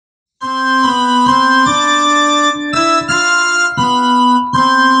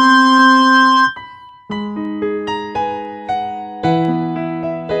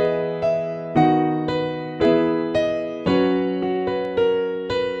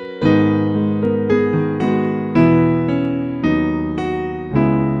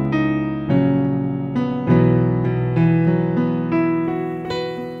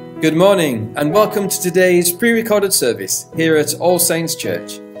Good morning and welcome to today's pre-recorded service here at All Saints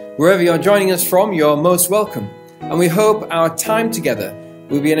Church. Wherever you're joining us from, you're most welcome, and we hope our time together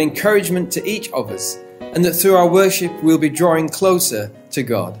will be an encouragement to each of us and that through our worship we'll be drawing closer to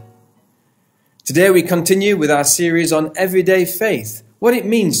God. Today we continue with our series on everyday faith, what it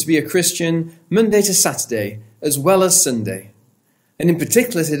means to be a Christian Monday to Saturday as well as Sunday. And in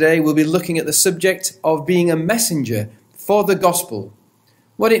particular today we'll be looking at the subject of being a messenger for the gospel,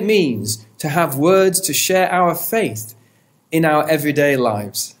 what it means to have words to share our faith in our everyday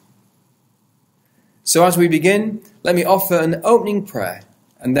lives. So as we begin, let me offer an opening prayer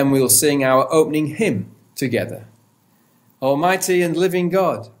and then we'll sing our opening hymn together. Almighty and living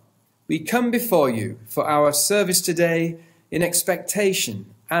God, we come before you for our service today in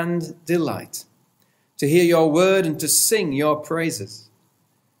expectation and delight, to hear your word and to sing your praises.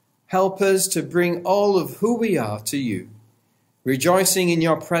 Help us to bring all of who we are to you, rejoicing in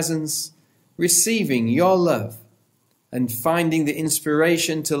your presence, receiving your love, and finding the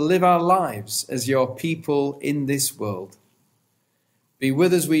inspiration to live our lives as your people in this world. Be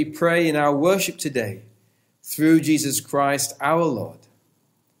with us, we pray, in our worship today, through Jesus Christ our Lord.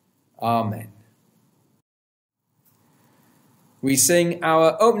 Amen. We sing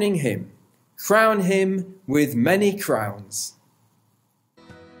our opening hymn, Crown Him with Many Crowns.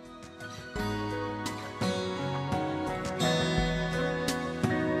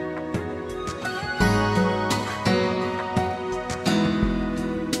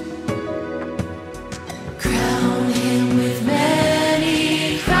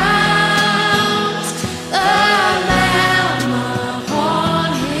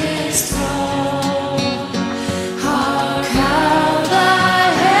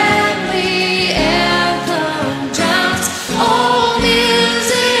 Oh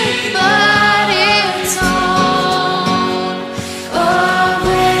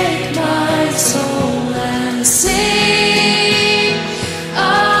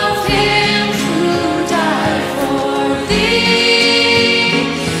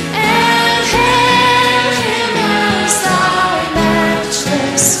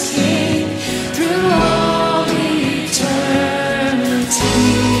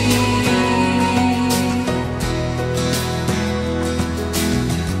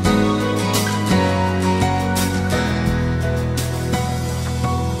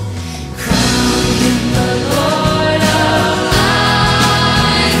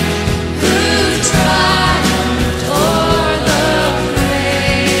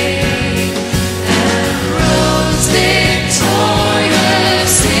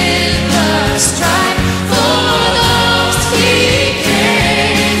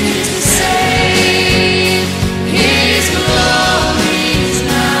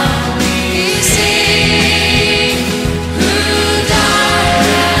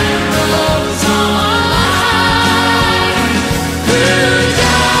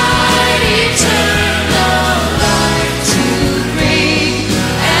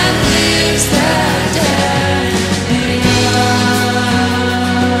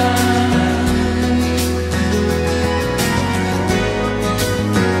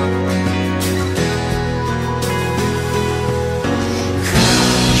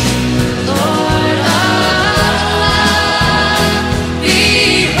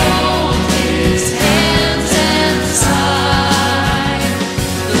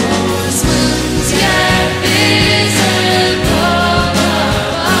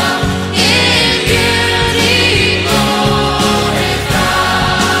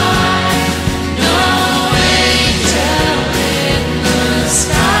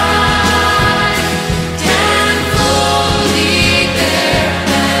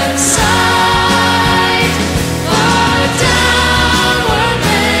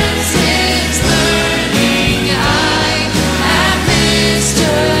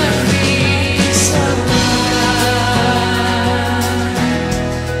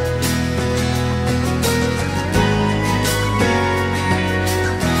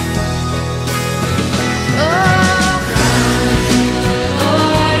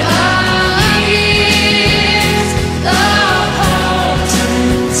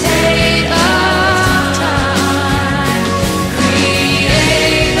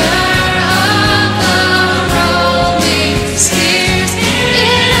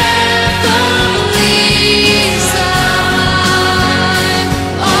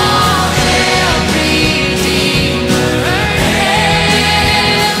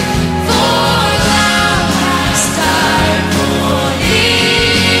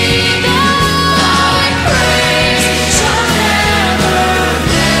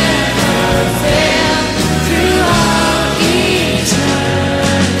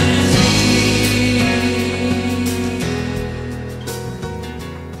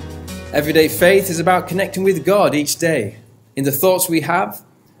Everyday faith is about connecting with God each day, in the thoughts we have,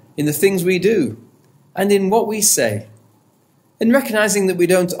 in the things we do, and in what we say, and recognizing that we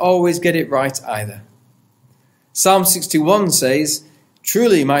don't always get it right either. Psalm 61 says,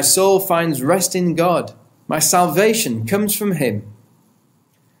 "Truly my soul finds rest in God. My salvation comes from him."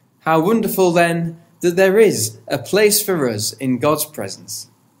 How wonderful then that there is a place for us in God's presence.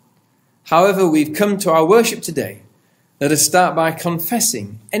 However we've come to our worship today, let us start by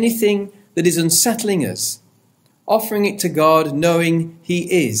confessing anything that is unsettling us, offering it to God, knowing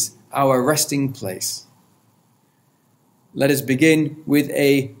he is our resting place. Let us begin with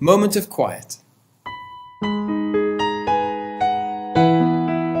a moment of quiet.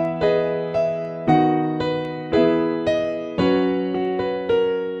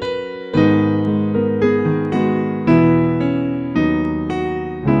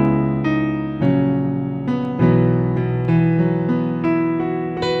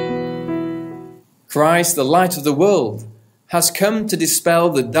 Christ, the light of the world, has come to dispel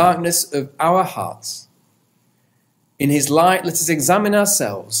the darkness of our hearts. In his light, let us examine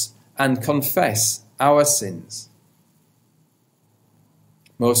ourselves and confess our sins.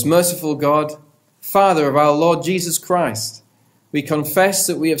 Most merciful God, Father of our Lord Jesus Christ, we confess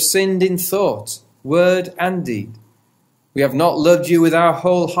that we have sinned in thought, word, and deed. We have not loved you with our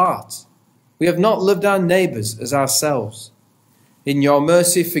whole heart. We have not loved our neighbours as ourselves. In your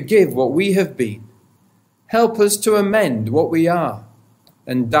mercy, forgive what we have been. Help us to amend what we are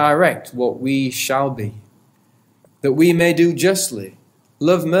and direct what we shall be, that we may do justly,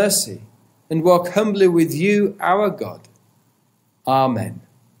 love mercy, and walk humbly with you, our God. Amen.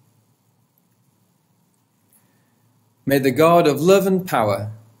 May the God of love and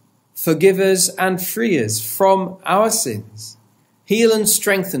power forgive us and free us from our sins, heal and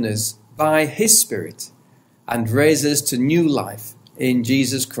strengthen us by his Spirit, and raise us to new life in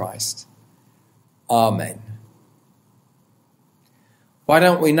Jesus Christ. Amen. Why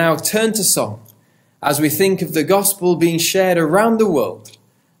don't we now turn to song as we think of the gospel being shared around the world,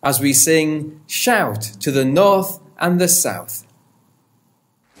 as we sing, "Shout to the north and the south."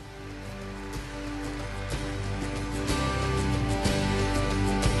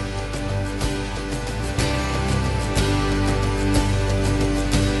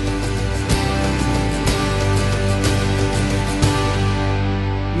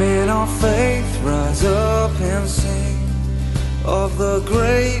 May our faith rise up and sing of the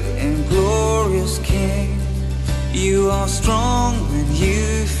great and glorious King. You are strong when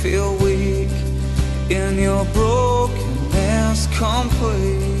you feel weak, in your brokenness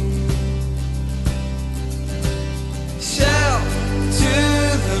complete. Shout to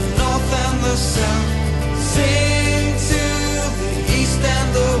the north and the south, sing to the east and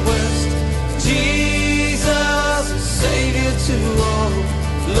the west. Jesus is Savior to all,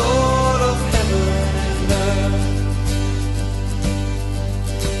 Lord of heaven and earth.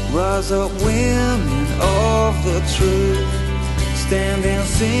 Rise up, women of the truth, stand and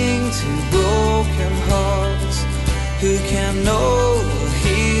sing to broken hearts, who can know the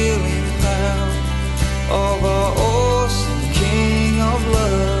healing power of our awesome King of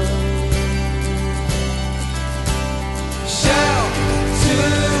love. Shout to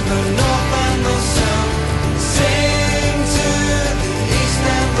the north and the south, sing to the east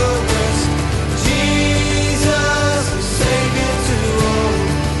and the west. Jesus is Savior to all,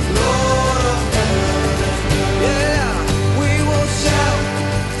 Lord of heaven and earth. Yeah, we will shout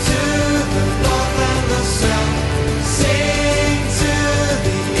to the north and the south, sing to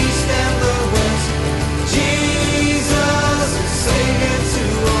the east and the west. Jesus is Savior to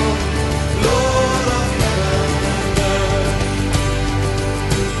all, Lord of heaven and earth.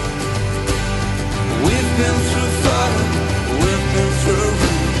 We've been through fire, we've been through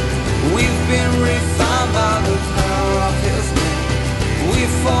rain, we've been refined by the power of his name.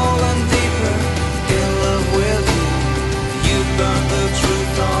 We've fallen deeper in love with you. You burned the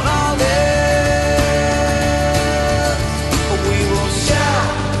truth on our lips. We will shout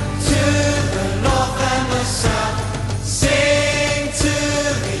to the north and the south, sing to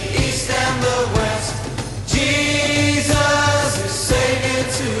the east and the west. Jesus is Savior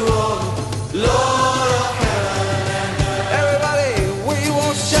to all, Lord of heaven and earth. Everybody, we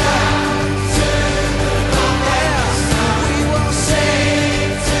will shout to the north and the south. We will sing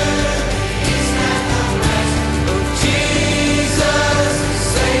to the east and the west. Oh, Jesus is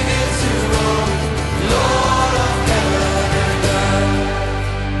Savior to all, Lord of heaven and earth.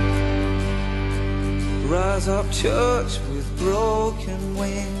 Rise up, church, with broken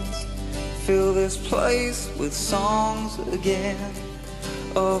wings. Fill this place with songs again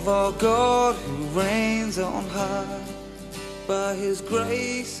of our God who reigns on high. by His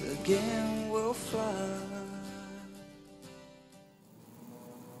grace again we'll fly.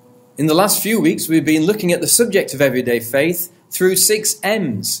 In the last few weeks, we've been looking at the subject of everyday faith through 6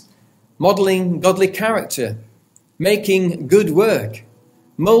 M's: modelling godly character, making good work,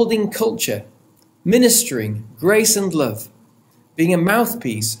 moulding culture, ministering grace and love, being a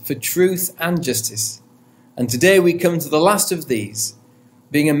mouthpiece for truth and justice. And today we come to the last of these,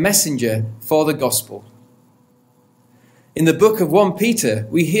 being a messenger for the gospel. In the book of 1 Peter,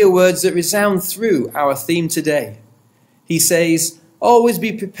 we hear words that resound through our theme today. He says, "Always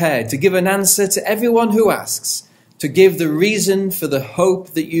be prepared to give an answer to everyone who asks, to give the reason for the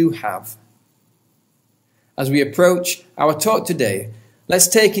hope that you have." As we approach our talk today, let's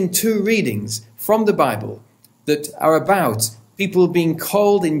take in 2 readings from the Bible that are about people being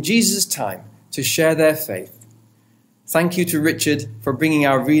called in Jesus' time to share their faith. Thank you to Richard for bringing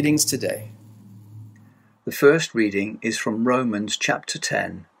our readings today. The first reading is from Romans chapter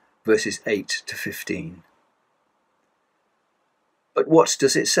 10, verses 8 to 15. But what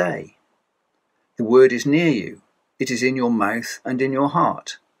does it say? The word is near you, it is in your mouth and in your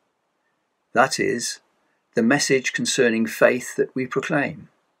heart. That is, the message concerning faith that we proclaim.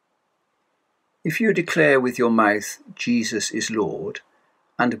 If you declare with your mouth Jesus is Lord,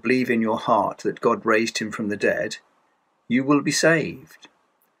 and believe in your heart that God raised him from the dead, you will be saved.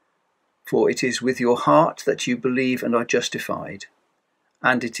 For it is with your heart that you believe and are justified,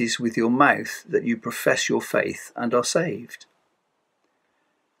 and it is with your mouth that you profess your faith and are saved.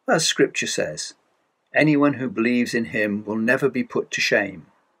 As Scripture says, anyone who believes in him will never be put to shame.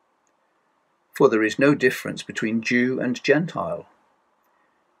 For there is no difference between Jew and Gentile.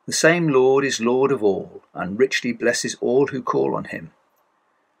 The same Lord is Lord of all, and richly blesses all who call on him.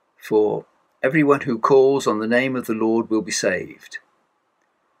 For everyone who calls on the name of the Lord will be saved.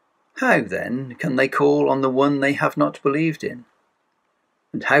 How then can they call on the one they have not believed in?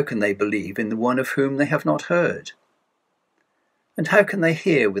 And how can they believe in the one of whom they have not heard? And how can they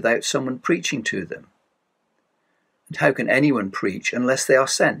hear without someone preaching to them? And how can anyone preach unless they are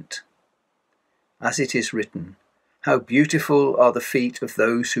sent? As it is written, how beautiful are the feet of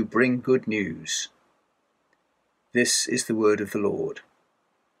those who bring good news. This is the word of the Lord.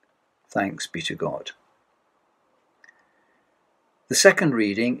 Thanks be to God. The second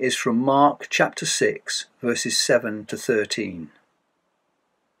reading is from Mark chapter 6, verses 7 to 13.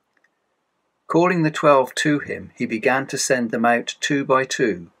 Calling the 12 to him, he began to send them out 2 by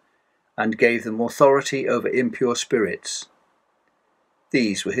 2, and gave them authority over impure spirits.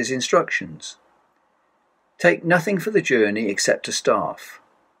 These were his instructions. Take nothing for the journey except a staff,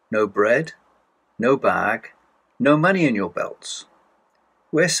 no bread, no bag, no money in your belts.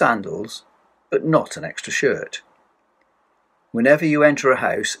 Wear sandals, but not an extra shirt. Whenever you enter a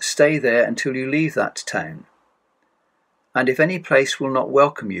house, stay there until you leave that town. And if any place will not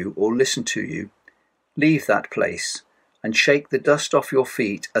welcome you or listen to you, leave that place and shake the dust off your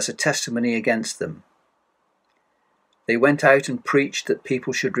feet as a testimony against them. They went out and preached that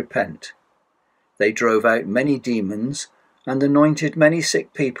people should repent. They drove out many demons and anointed many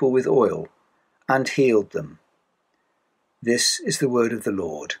sick people with oil and healed them. This is the word of the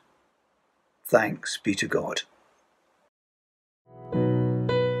Lord. Thanks be to God.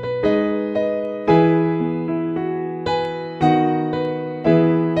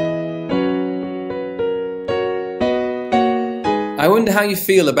 I wonder how you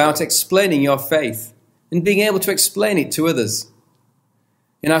feel about explaining your faith and being able to explain it to others.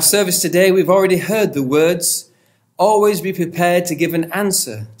 In our service today, we've already heard the words, "Always be prepared to give an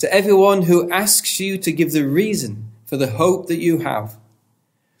answer to everyone who asks you to give the reason for the hope that you have."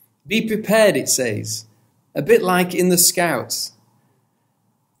 Be prepared, it says, a bit like in the Scouts.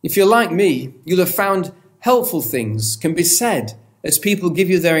 If you're like me, you'll have found helpful things can be said as people give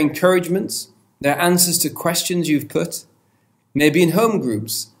you their encouragements, their answers to questions you've put, maybe in home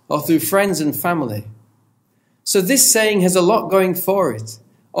groups or through friends and family. So this saying has a lot going for it.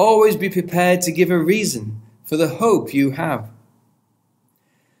 Always be prepared to give a reason for the hope you have.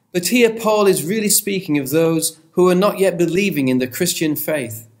 But here Paul is really speaking of those who are not yet believing in the Christian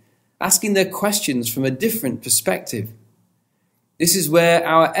faith, asking their questions from a different perspective. This is where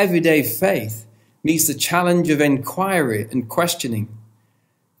our everyday faith meets the challenge of inquiry and questioning,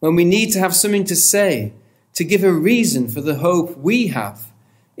 when we need to have something to say, to give a reason for the hope we have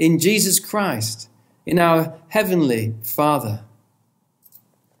in Jesus Christ, in our Heavenly Father.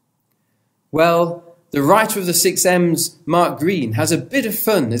 Well, the writer of the 6 M's, Mark Green, has a bit of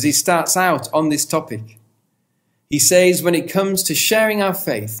fun as he starts out on this topic. He says when it comes to sharing our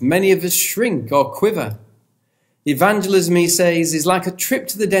faith, many of us shrink or quiver. Evangelism, he says, is like a trip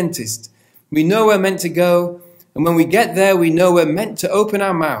to the dentist. We know we're meant to go, and when we get there, we know we're meant to open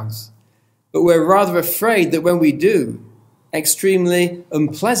our mouths, but we're rather afraid that when we do, extremely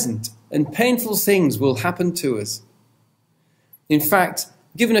unpleasant and painful things will happen to us. In fact,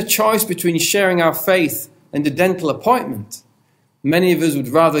 given a choice between sharing our faith and a dental appointment, many of us would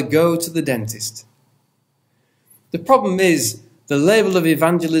rather go to the dentist. The problem is the label of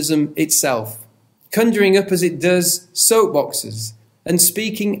evangelism itself, conjuring up as it does soapboxes and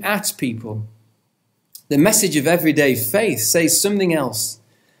speaking at people. The message of everyday faith says something else,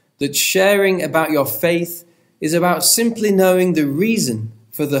 that sharing about your faith is about simply knowing the reason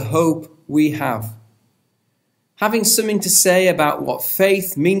for the hope we have. Having something to say about what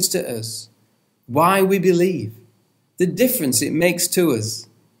faith means to us, why we believe, the difference it makes to us.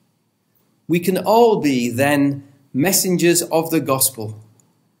 We can all be, then, messengers of the gospel.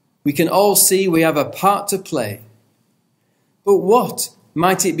 We can all see we have a part to play. But what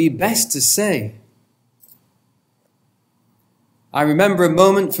might it be best to say? I remember a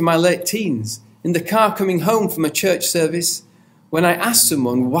moment from my late teens, in the car coming home from a church service, when I asked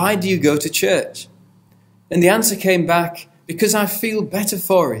someone, "Why do you go to church?" And the answer came back, "Because I feel better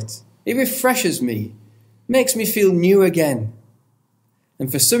for it. It refreshes me, makes me feel new again." And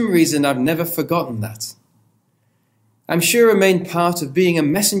for some reason, I've never forgotten that. I'm sure a main part of being a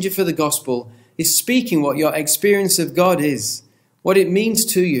messenger for the gospel is speaking what your experience of God is, what it means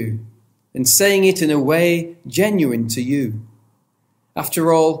to you, and saying it in a way genuine to you.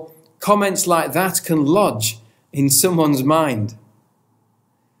 After all, comments like that can lodge in someone's mind.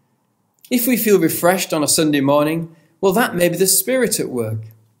 If we feel refreshed on a Sunday morning, well, that may be the Spirit at work,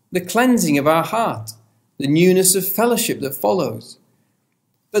 the cleansing of our heart, the newness of fellowship that follows.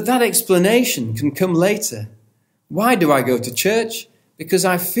 But that explanation can come later. Why do I go to church? Because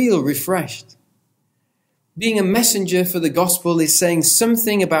I feel refreshed. Being a messenger for the gospel is saying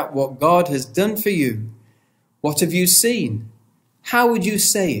something about what God has done for you. What have you seen? How would you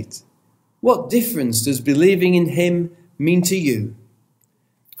say it? What difference does believing in Him mean to you?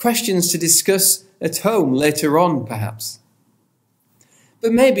 Questions to discuss at home later on, perhaps.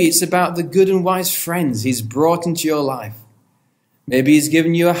 But maybe it's about the good and wise friends He's brought into your life. Maybe He's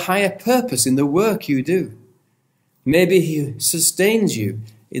given you a higher purpose in the work you do. Maybe He sustains you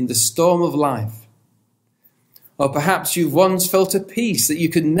in the storm of life. Or perhaps you've once felt a peace that you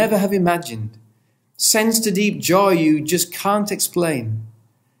could never have imagined, sensed a deep joy you just can't explain.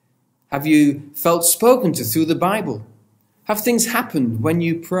 Have you felt spoken to through the Bible? Have things happened when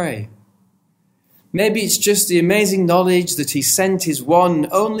you pray? Maybe it's just the amazing knowledge that He sent His one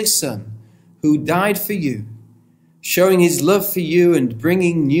and only Son, who died for you, showing His love for you and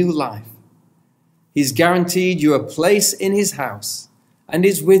bringing new life. He's guaranteed you a place in His house and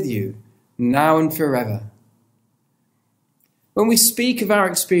is with you now and forever. When we speak of our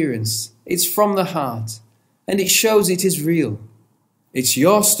experience, it's from the heart, and it shows it is real. It's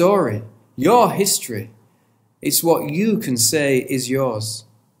your story, your history. It's what you can say is yours.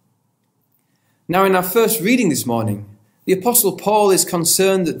 Now, in our first reading this morning, the Apostle Paul is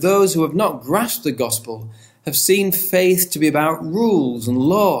concerned that those who have not grasped the gospel have seen faith to be about rules and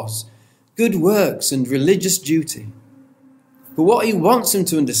laws, good works and religious duty. But what he wants them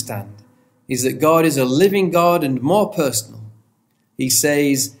to understand is that God is a living God and more personal. He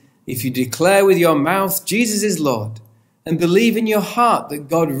says, if you declare with your mouth Jesus is Lord and believe in your heart that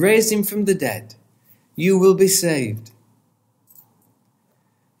God raised Him from the dead, you will be saved.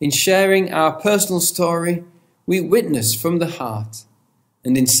 In sharing our personal story, we witness from the heart,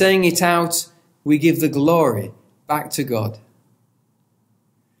 and in saying it out, we give the glory back to God.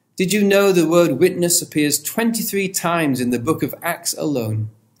 Did you know the word witness appears 23 times in the book of Acts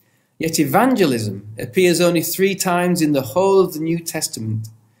alone? Yet evangelism appears only 3 times in the whole of the New Testament,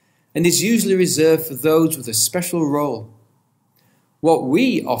 and is usually reserved for those with a special role. What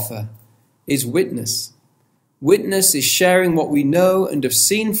we offer is witness. Witness is sharing what we know and have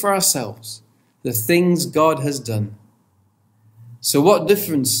seen for ourselves, the things God has done. So what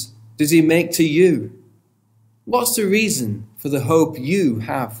difference does He make to you? What's the reason for the hope you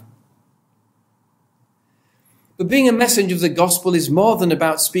have? But being a messenger of the gospel is more than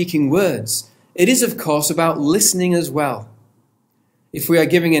about speaking words. It is, of course, about listening as well. If we are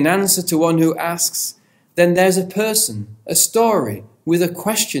giving an answer to one who asks, then there's a person, a story, with a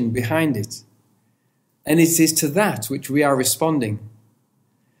question behind it. And it is to that which we are responding.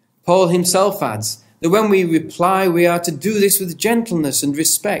 Paul himself adds that when we reply, we are to do this with gentleness and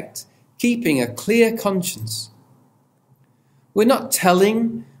respect, keeping a clear conscience. We're not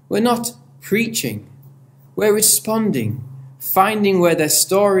telling, we're not preaching. We're responding, finding where their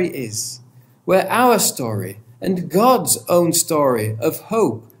story is, where our story and God's own story of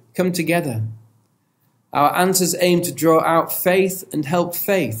hope come together. Our answers aim to draw out faith and help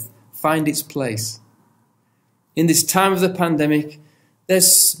faith find its place. In this time of the pandemic,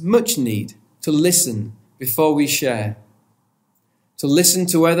 there's much need to listen before we share, to listen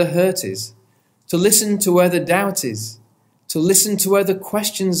to where the hurt is, to listen to where the doubt is, to listen to where the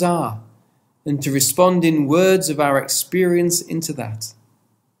questions are, and to respond in words of our experience into that.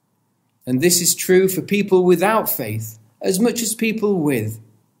 And this is true for people without faith as much as people with.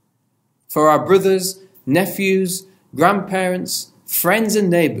 For our brothers, nephews, grandparents, friends and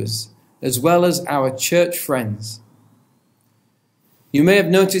neighbours, as well as our church friends. You may have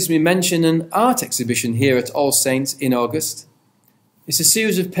noticed me mention an art exhibition here at All Saints in August. It's a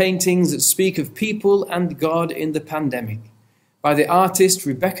series of paintings that speak of people and God in the pandemic by the artist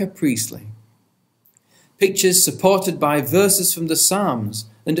Rebecca Priestley. Pictures supported by verses from the Psalms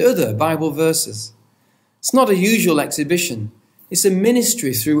and other Bible verses. It's not a usual exhibition, it's a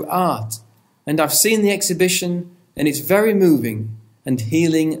ministry through art, and I've seen the exhibition and it's very moving and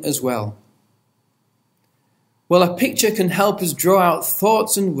healing as well. Well, a picture can help us draw out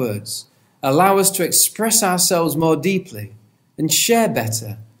thoughts and words, allow us to express ourselves more deeply and share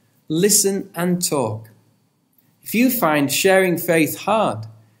better, listen and talk. If you find sharing faith hard,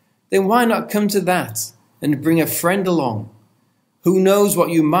 then why not come to that and bring a friend along? Who knows what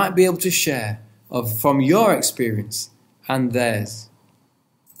you might be able to share from your experience and theirs.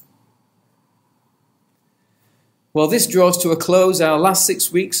 Well, this draws to a close our last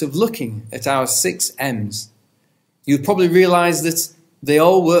 6 weeks of looking at our 6 M's. You've probably realised that they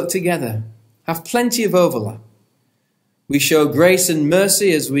all work together, have plenty of overlap. We show grace and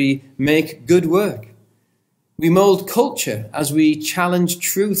mercy as we make good work. We mould culture as we challenge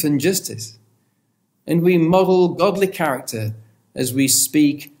truth and justice. And we model godly character as we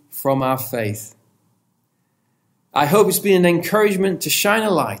speak from our faith. I hope it's been an encouragement to shine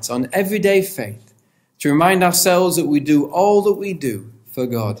a light on everyday faith, to remind ourselves that we do all that we do for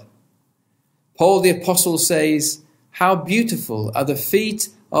God. Paul the Apostle says, "How beautiful are the feet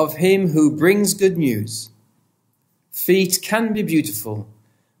of him who brings good news." Feet can be beautiful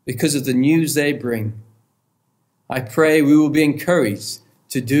because of the news they bring. I pray we will be encouraged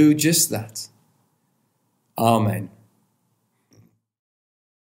to do just that. Amen.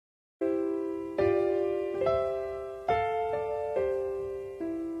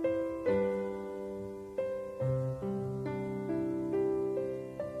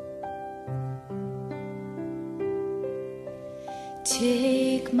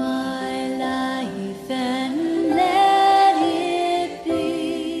 Take my life and let it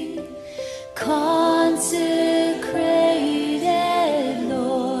be consecrated,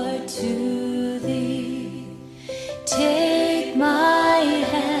 Lord, to Thee. Take my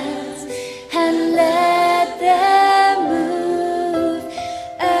hands and let them move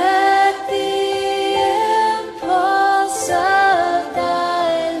at the impulse of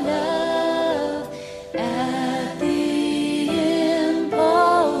Thy love, at the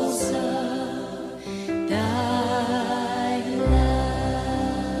impulse of Thy love.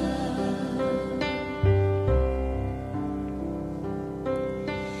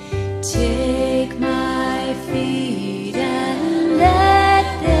 Take my feet and let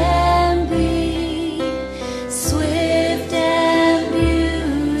them be swift and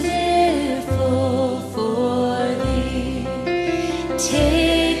beautiful for Thee.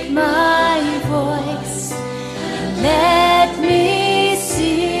 Take my voice and let me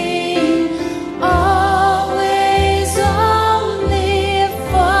sing always only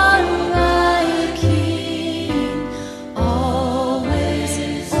for my King, always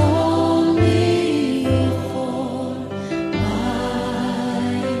only for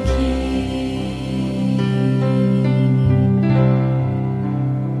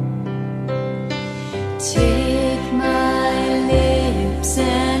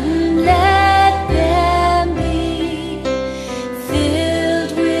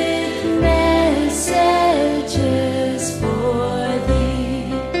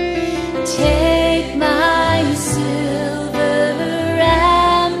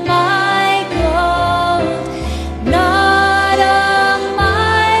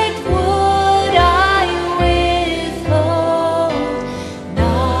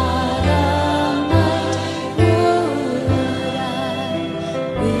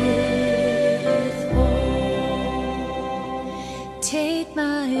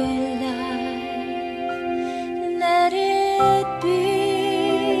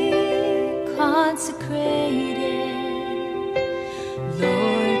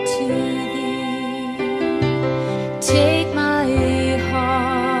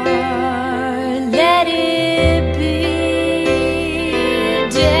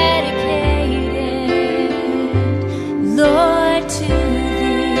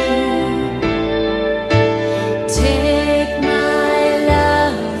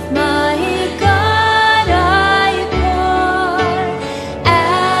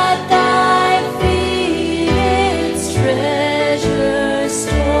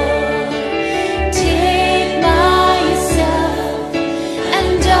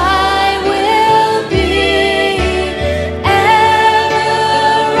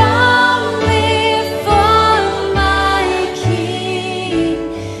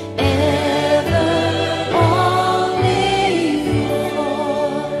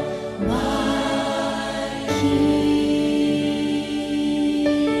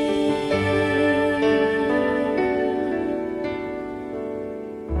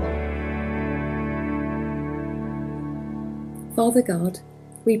Father God,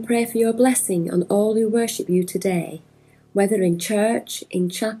 we pray for your blessing on all who worship you today, whether in church,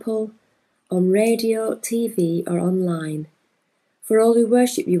 in chapel, on radio, TV or online. For all who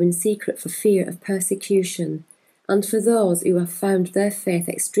worship you in secret for fear of persecution, and for those who have found their faith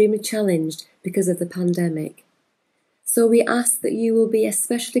extremely challenged because of the pandemic. So we ask that you will be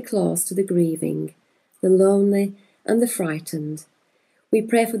especially close to the grieving, the lonely and the frightened. We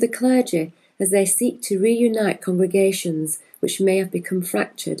pray for the clergy as they seek to reunite congregations which may have become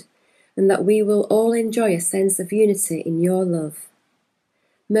fractured, and that we will all enjoy a sense of unity in your love.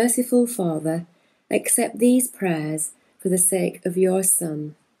 Merciful Father, accept these prayers for the sake of your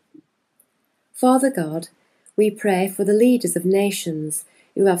Son. Father God, we pray for the leaders of nations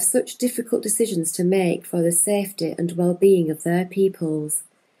who have such difficult decisions to make for the safety and well-being of their peoples.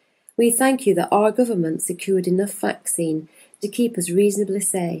 We thank you that our government secured enough vaccine to keep us reasonably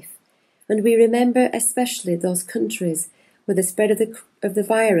safe, and we remember especially those countries where the spread of the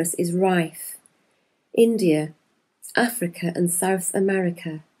virus is rife: India, Africa and South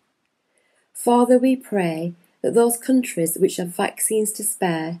America. Father, we pray that those countries which have vaccines to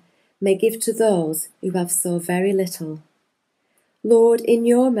spare may give to those who have so very little. Lord, in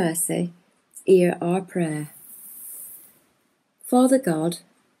your mercy, hear our prayer. Father God,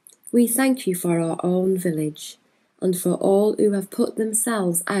 we thank you for our own village and for all who have put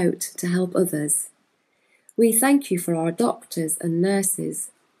themselves out to help others. We thank you for our doctors and nurses,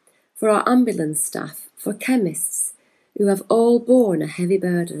 for our ambulance staff, for chemists who have all borne a heavy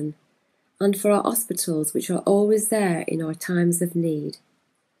burden, and for our hospitals which are always there in our times of need.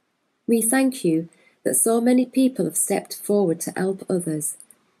 We thank you that so many people have stepped forward to help others,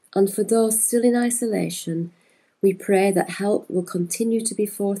 and for those still in isolation, we pray that help will continue to be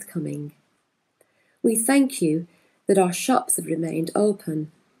forthcoming. We thank you that our shops have remained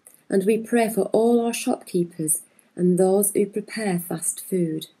open, and we pray for all our shopkeepers and those who prepare fast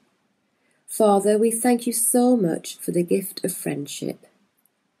food. Father, we thank you so much for the gift of friendship.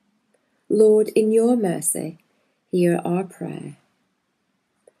 Lord, in your mercy, hear our prayer.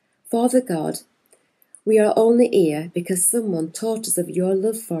 Father God, we are only here because someone taught us of your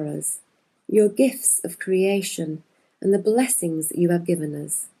love for us, your gifts of creation, and the blessings that you have given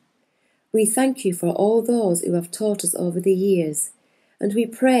us. We thank you for all those who have taught us over the years, and we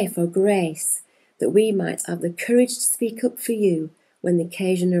pray for grace that we might have the courage to speak up for you when the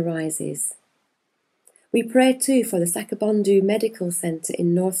occasion arises. We pray too for the Sakabondu Medical Centre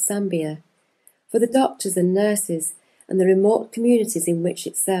in North Zambia, for the doctors and nurses and the remote communities in which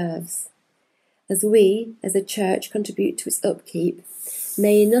it serves. As we, as a church, contribute to its upkeep,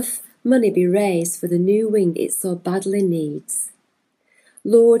 may enough money be raised for the new wing it so badly needs.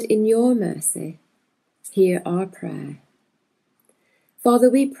 Lord, in your mercy, hear our prayer.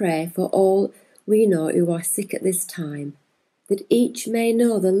 Father, we pray for all we know who are sick at this time, that each may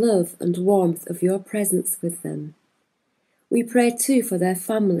know the love and warmth of your presence with them. We pray too for their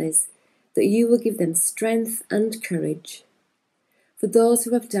families, that you will give them strength and courage. For those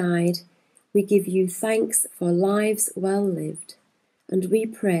who have died, we give you thanks for lives well lived, and we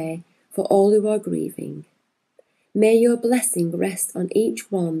pray for all who are grieving. May your blessing rest on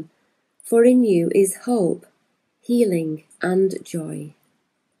each one, for in you is hope, healing and joy.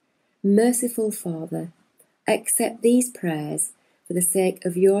 Merciful Father, accept these prayers for the sake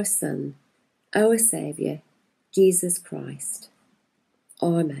of your Son, our Saviour, Jesus Christ.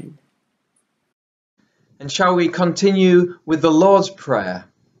 Amen. And shall we continue with the Lord's Prayer?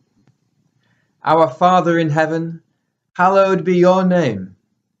 Our Father in heaven, hallowed be your name.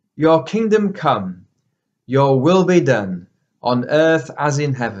 Your kingdom come, your will be done, on earth as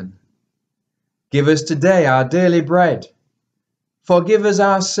in heaven. Give us today our daily bread. Forgive us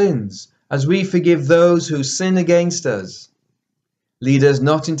our sins, as we forgive those who sin against us. Lead us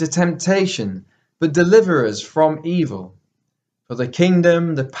not into temptation, but deliver us from evil. For the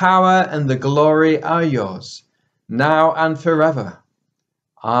kingdom, the power, and the glory are yours, now and forever.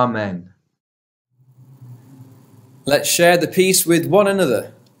 Amen. Let's share the peace with one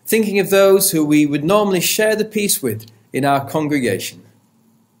another, thinking of those who we would normally share the peace with in our congregation.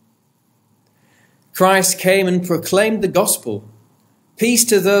 Christ came and proclaimed the gospel. Peace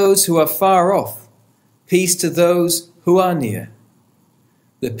to those who are far off, peace to those who are near.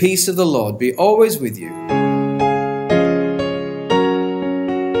 The peace of the Lord be always with you.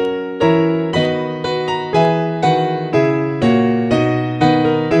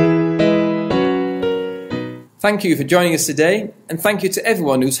 Thank you for joining us today, and thank you to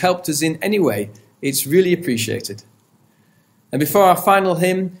everyone who's helped us in any way. It's really appreciated. And before our final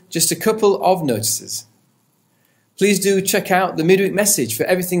hymn, just a couple of notices. Please do check out the midweek message for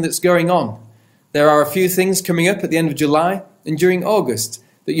everything that's going on. There are a few things coming up at the end of July, and during August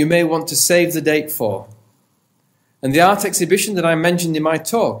that you may want to save the date for. And the art exhibition that I mentioned in my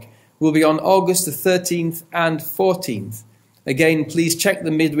talk will be on August the 13th and 14th. Again, please check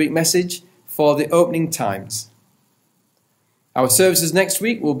the midweek message for the opening times. Our services next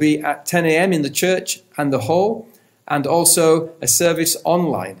week will be at 10 a.m. in the church and the hall, and also a service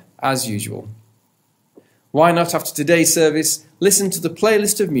online as usual. Why not, after today's service, listen to the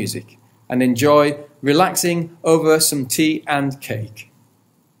playlist of music and enjoy relaxing over some tea and cake.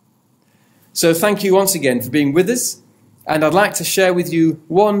 So thank you once again for being with us, and I'd like to share with you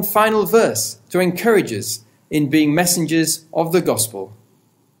one final verse to encourage us in being messengers of the gospel.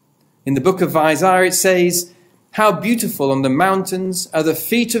 In the book of Isaiah it says, "How beautiful on the mountains are the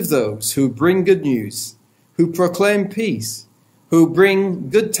feet of those who bring good news, who proclaim peace, who bring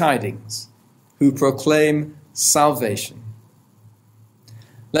good tidings, who proclaim salvation."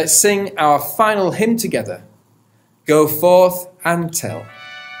 Let's sing our final hymn together, "Go Forth and Tell."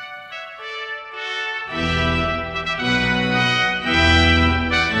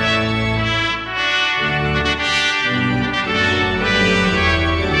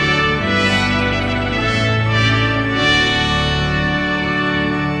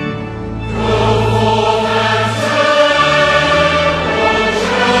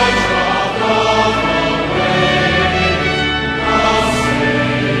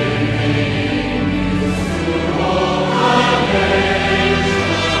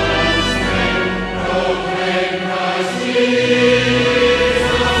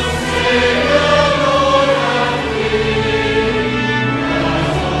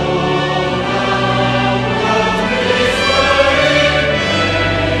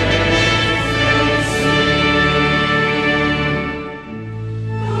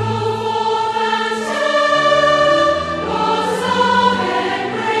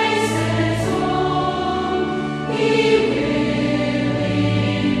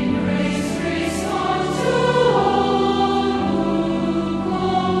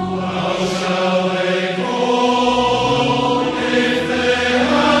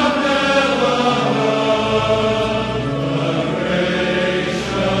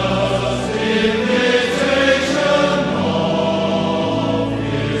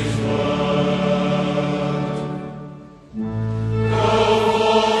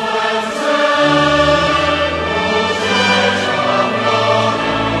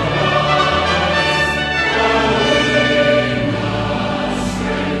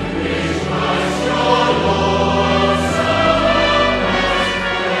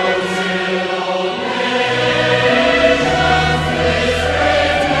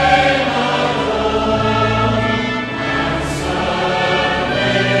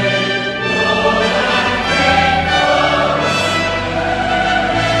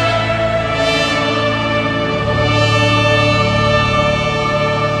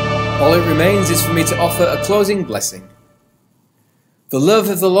 All it remains is for me to offer a closing blessing. The love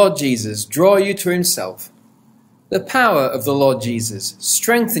of the Lord Jesus draw you to himself. The power of the Lord Jesus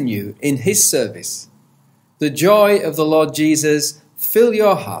strengthen you in his service. The joy of the Lord Jesus fill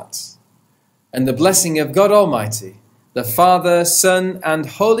your hearts. And the blessing of God Almighty, the Father, Son, and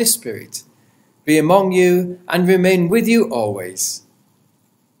Holy Spirit, be among you and remain with you always.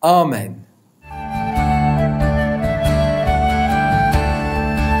 Amen.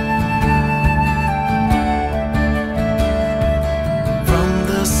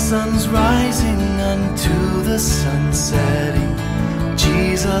 Sun's rising unto the sun setting,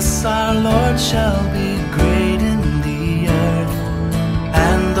 Jesus our Lord shall be great in the earth,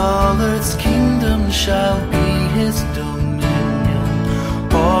 and all earth's kingdom shall be his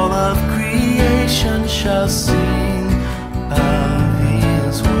dominion. All of creation shall sing of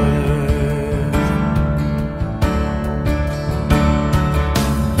his worth.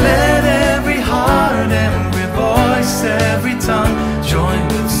 Let every heart, every voice, every tongue join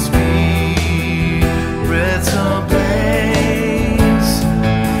with spirits ablaze.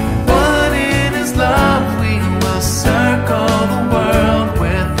 One in his love we will circle the world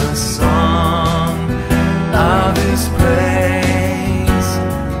with the song of his praise.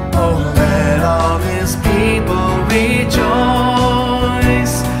 Oh, let all his people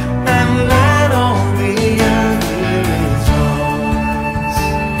rejoice, and let all the earth hear his voice.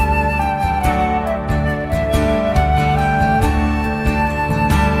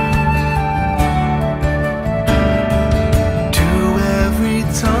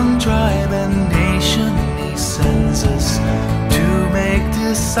 Tongue, tribe, and nation he sends us to make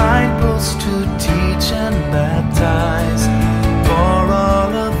disciples, to teach and baptize. For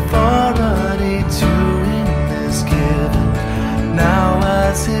all authority to him is given. Now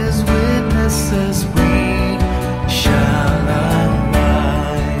as his witnesses we shall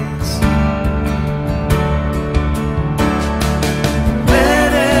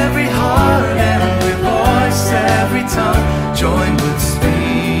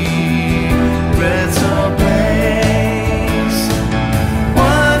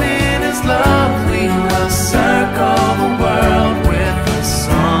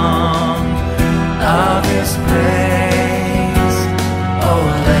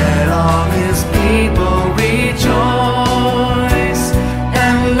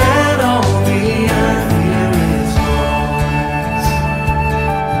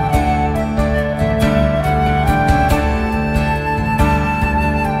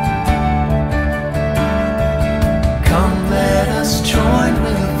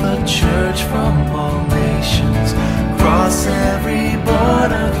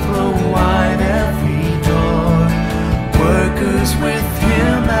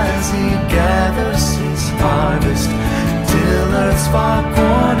far corner.